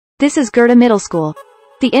This is Gohte Middle School.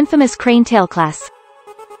 The infamous crane tail class.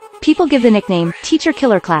 People give the nickname, teacher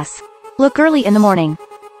killer class. Look early in the morning.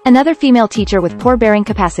 Another female teacher with poor bearing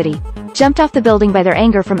capacity jumped off the building by their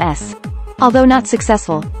anger from S. Although not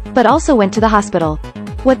successful, but also went to the hospital.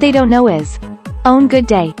 What they don't know is, own good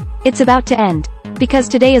day. It's about to end. Because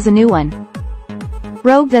today is a new one.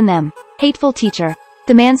 Rogue than them. Hateful teacher.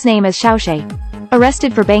 The man's name is Xiaoxie.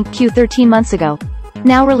 Arrested for bank Q 13 months ago.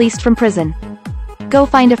 Now released from prison. Go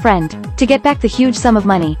find a friend, to get back the huge sum of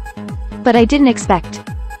money. But I didn't expect.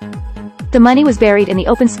 The money was buried in the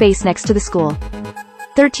open space next to the school.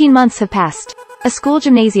 13 months have passed. A school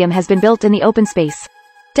gymnasium has been built in the open space.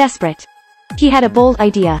 Desperate. He had a bold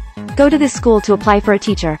idea. Go to this school to apply for a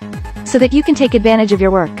teacher. So that you can take advantage of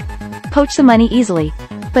your work. Poach the money easily.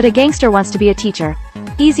 But a gangster wants to be a teacher.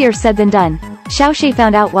 Easier said than done. Xiaoxie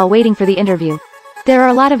found out while waiting for the interview. There are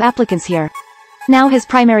a lot of applicants here. Now his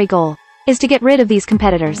primary goal is to get rid of these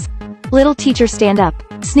competitors. Little teacher stand up,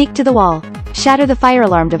 sneak to the wall, shatter the fire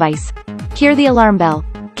alarm device. Hear the alarm bell.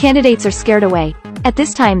 Candidates are scared away. At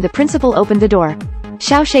this time the principal opened the door.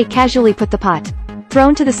 Xiaoxie casually put the pot,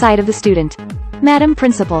 thrown to the side of the student. Madam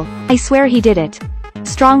Principal, I swear he did it.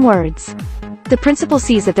 Strong words. The principal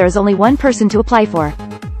sees that there is only one person to apply for.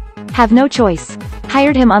 Have no choice.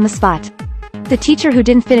 Hired him on the spot. The teacher who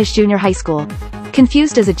didn't finish junior high school.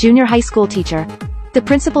 Confused as a junior high school teacher. The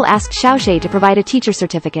principal asked Xiaoxie to provide a teacher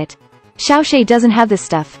certificate. Xiaoxie doesn't have this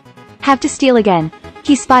stuff. Have to steal again.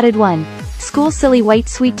 He spotted one. School silly white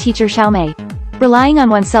sweet teacher Xiaomei. Relying on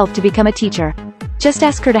oneself to become a teacher. Just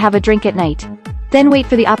ask her to have a drink at night. Then wait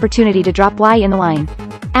for the opportunity to drop Y in the wine.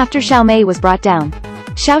 After Xiaomei was brought down,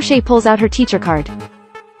 Xiaoxie pulls out her teacher card.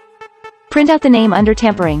 Print out the name under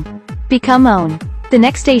tampering. Become own. The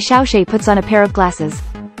next day Xiaoxie puts on a pair of glasses.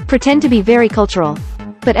 Pretend to be very cultural.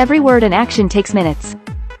 But every word and action takes minutes.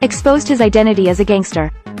 Exposed his identity as a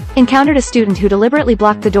gangster. Encountered a student who deliberately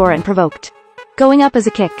blocked the door and provoked. Going up as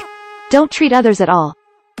a kick. Don't treat others at all.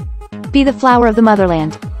 Be the flower of the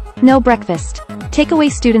motherland. No breakfast. Take away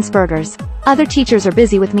students' burgers. Other teachers are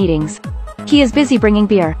busy with meetings. He is busy bringing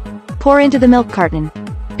beer. Pour into the milk carton.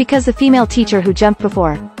 Because the female teacher who jumped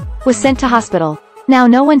before was sent to hospital. Now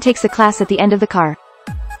no one takes a class at the end of the car.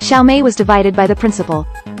 Xiaomei was divided by the principal.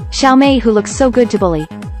 Xiaomei, who looks so good to bully.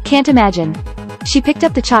 Can't imagine. She picked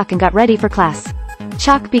up the chalk and got ready for class.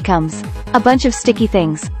 Chalk becomes a bunch of sticky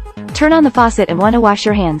things. Turn on the faucet and want to wash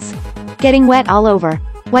your hands. Getting wet all over.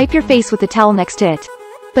 Wipe your face with the towel next to it.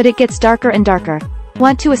 But it gets darker and darker.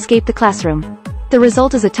 Want to escape the classroom. The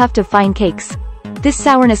result is a tuft of fine cakes. This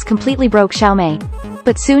sourness completely broke Xiaomei.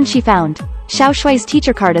 But soon she found Xiaoxie's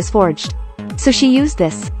teacher card is forged. So she used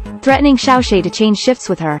this, threatening Xiaoxie to change shifts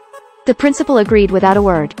with her. The principal agreed without a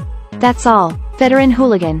word. That's all. Veteran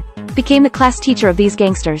hooligan became the class teacher of these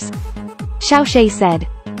gangsters. Xiaoxie said,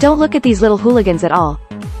 don't look at these little hooligans at all.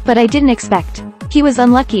 But I didn't expect. He was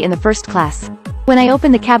unlucky in the first class. When I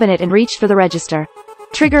opened the cabinet and reached for the register,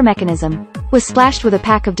 trigger mechanism was splashed with a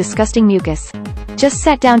pack of disgusting mucus. Just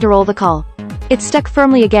sat down to roll the call. It stuck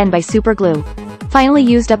firmly again by super glue. Finally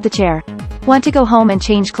used up the chair. Want to go home and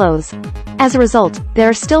change clothes. As a result, there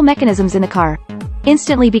are still mechanisms in the car.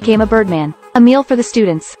 Instantly became a birdman, a meal for the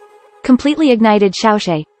students. Completely ignited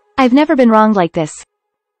Xiaoxie. I've never been wronged like this.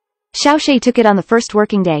 Xiaoxie took it on the first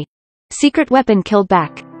working day. Secret weapon killed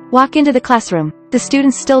back. Walk into the classroom. The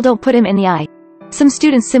students still don't put him in the eye. Some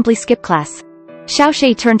students simply skip class.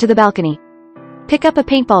 Xiaoxie turned to the balcony. Pick up a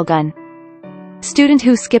paintball gun. Student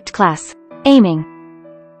who skipped class. Aiming.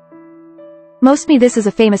 Most me, this is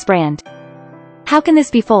a famous brand. How can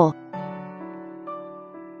this be full?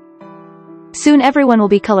 Soon everyone will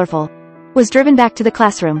be colorful. Was driven back to the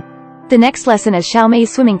classroom. The next lesson is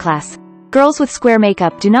Xiaomei's swimming class. Girls with square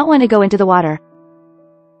makeup do not want to go into the water.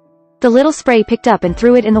 The little spray picked up and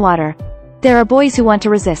threw it in the water. There are boys who want to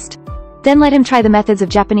resist. Then let him try the methods of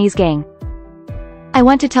Japanese gang. I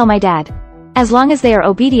want to tell my dad. As long as they are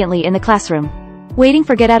obediently in the classroom. Waiting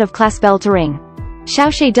for get out of class bell to ring.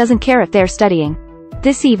 Xiaoxie doesn't care if they're studying.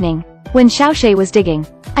 This evening, when Xiaoxie was digging,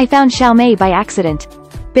 I found Xiaomei by accident.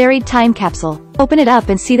 Buried time capsule. Open it up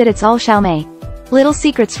and see that it's all Xiaomei. Little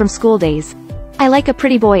secrets from school days. I like a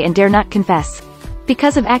pretty boy and dare not confess.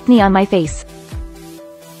 Because of acne on my face.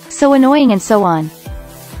 So annoying and so on.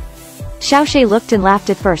 Xiaoxie looked and laughed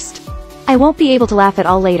at first. I won't be able to laugh at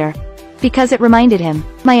all later. Because it reminded him,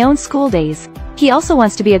 my own school days. He also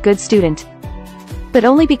wants to be a good student. But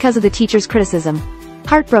only because of the teacher's criticism.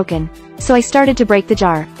 Heartbroken. So I started to break the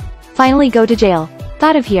jar. Finally go to jail.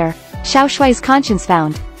 Thought of here. Xiaoxie's conscience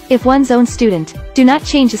found. If one's own student, do not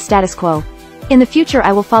change the status quo. In the future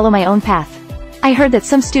I will follow my own path. I heard that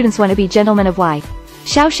some students want to be gentlemen of Y.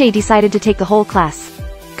 Xiaoxie decided to take the whole class.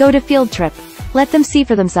 Go to field trip. Let them see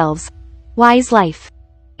for themselves. Wise life.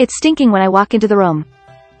 It's stinking when I walk into the room.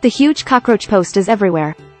 The huge cockroach post is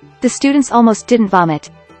everywhere. The students almost didn't vomit.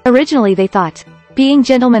 Originally they thought, being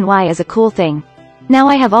gentleman Y is a cool thing. Now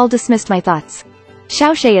I have all dismissed my thoughts.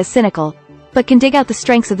 Xiaoxue is cynical, but can dig out the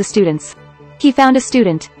strengths of the students. He found a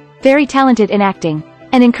student, very talented in acting,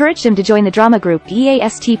 and encouraged him to join the drama group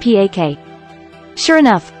EASTPAK. Sure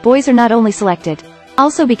enough, boys are not only selected,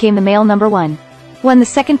 also became the male number 1. Won the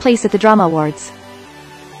second place at the drama awards.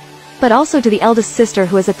 But also to the eldest sister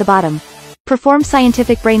who is at the bottom. Perform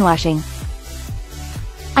scientific brainwashing.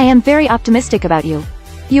 I am very optimistic about you.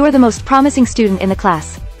 You are the most promising student in the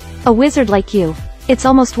class. A wizard like you. It's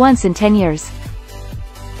almost once in 10 years.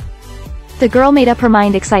 The girl made up her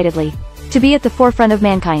mind excitedly. To be at the forefront of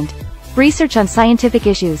mankind. Research on scientific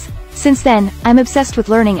issues. Since then, I'm obsessed with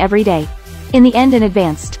learning every day. In the end, an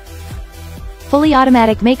advanced, fully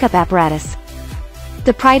automatic makeup apparatus.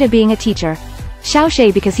 The pride of being a teacher.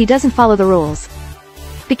 Xiaoxue, because he doesn't follow the rules,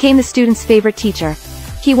 became the student's favorite teacher.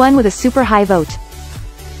 He won with a super high vote.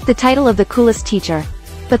 The title of the coolest teacher.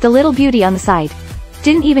 But the little beauty on the side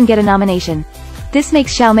didn't even get a nomination. This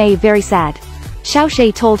makes Xiaomei very sad.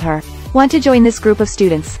 Xiaoxue told her, want to join this group of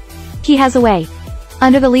students. He has a way.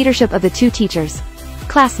 Under the leadership of the 2 teachers.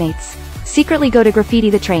 Classmates. Secretly go to graffiti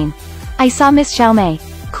the train. I saw Miss Xiaomei.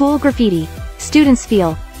 Cool graffiti. Students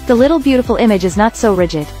feel, the little beautiful image is not so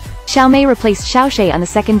rigid. Xiaomei replaced Xiaoxue on the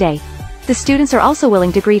second day. The students are also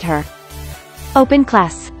willing to greet her. Open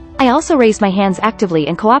class. I also raised my hands actively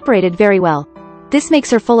and cooperated very well. This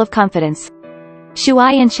makes her full of confidence.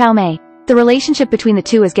 Shuai and Xiaomei. The relationship between the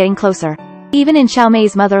two is getting closer. Even in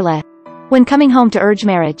Xiaomei's mother Le. When coming home to urge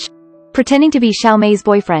marriage. Pretending to be Xiaomei's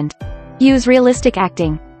boyfriend. Use realistic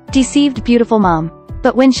acting. Deceived beautiful mom.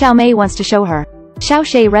 But when Xiaomei wants to show her.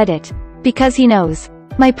 Xiaoxue read it. Because he knows.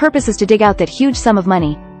 My purpose is to dig out that huge sum of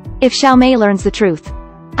money. If Xiaomei learns the truth.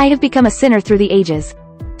 I have become a sinner through the ages.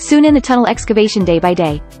 Soon in the tunnel excavation day by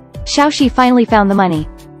day. Xiaoxue finally found the money.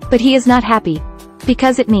 But he is not happy.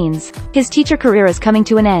 Because it means, his teacher career is coming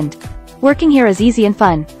to an end. Working here is easy and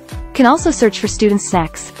fun. Can also search for students'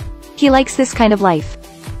 snacks. He likes this kind of life.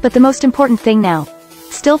 But the most important thing now.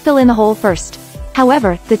 Still fill in the hole first.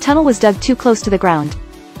 However, the tunnel was dug too close to the ground.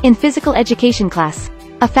 In physical education class,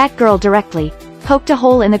 a fat girl directly poked a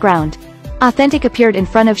hole in the ground. Authentic appeared in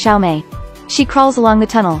front of Xiaomei. She crawls along the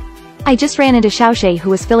tunnel. I just ran into Xiaoxue who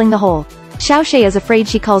was filling the hole. Xiaoxue is afraid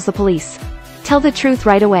she calls the police. Tell the truth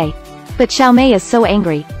right away. But Xiaomei is so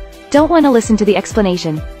angry. Don't want to listen to the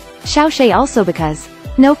explanation. Xiaoxue also because,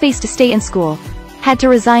 no face to stay in school. Had to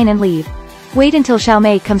resign and leave. Wait until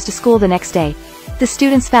Xiaomei comes to school the next day. The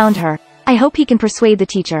students found her. I hope he can persuade the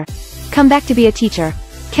teacher. Come back to be a teacher.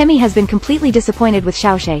 Kemi has been completely disappointed with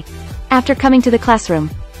Xiaoxue. After coming to the classroom,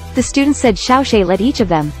 the students said Xiaoxue let each of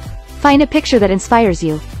them find a picture that inspires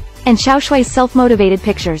you. And Xiaoxue's self-motivated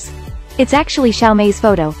pictures. It's actually Xiaomei's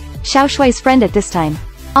photo. Xiaoxue's friend at this time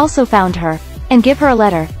also found her and give her a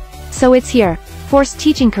letter. So it's here. Forced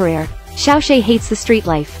teaching career. Xiaoxue hates the street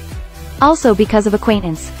life. Also because of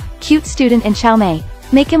acquaintance. Cute student and Xiaomei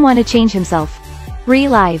make him want to change himself.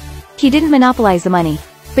 Re-live. He didn't monopolize the money,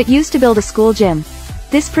 but used to build a school gym.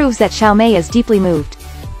 This proves that Xiaomei is deeply moved.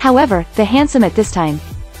 However, the handsome at this time,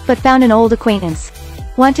 but found an old acquaintance.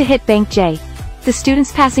 Want to hit Bank J. The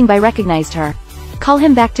students passing by recognized her. Call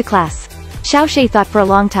him back to class. Xiaoxue thought for a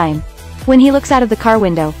long time. When he looks out of the car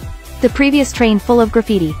window. The previous train full of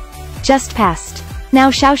graffiti. Just passed. Now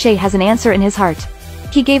Xiaoxue has an answer in his heart.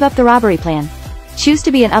 He gave up the robbery plan. Choose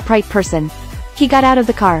to be an upright person. He got out of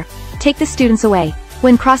the car. Take the students away.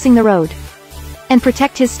 When crossing the road. And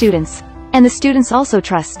protect his students. And the students also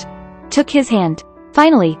trust. Took his hand.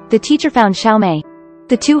 Finally, the teacher found Xiaomei.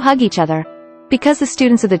 The two hug each other. Because the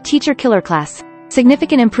students of the teacher killer class.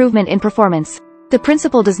 Significant improvement in performance. The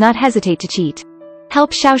principal does not hesitate to cheat.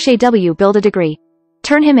 Help Xiaoxue W build a degree.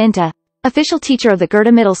 Turn him into official teacher of the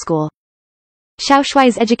Gohte Middle School.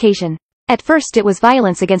 Xiaoxue's education. At first it was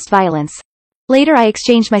violence against violence. Later I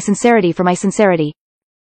exchanged my sincerity for my sincerity.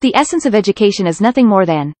 The essence of education is nothing more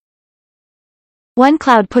than one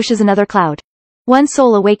cloud pushes another cloud. One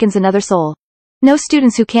soul awakens another soul. No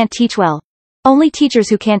students who can't teach well. Only teachers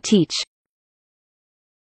who can't teach.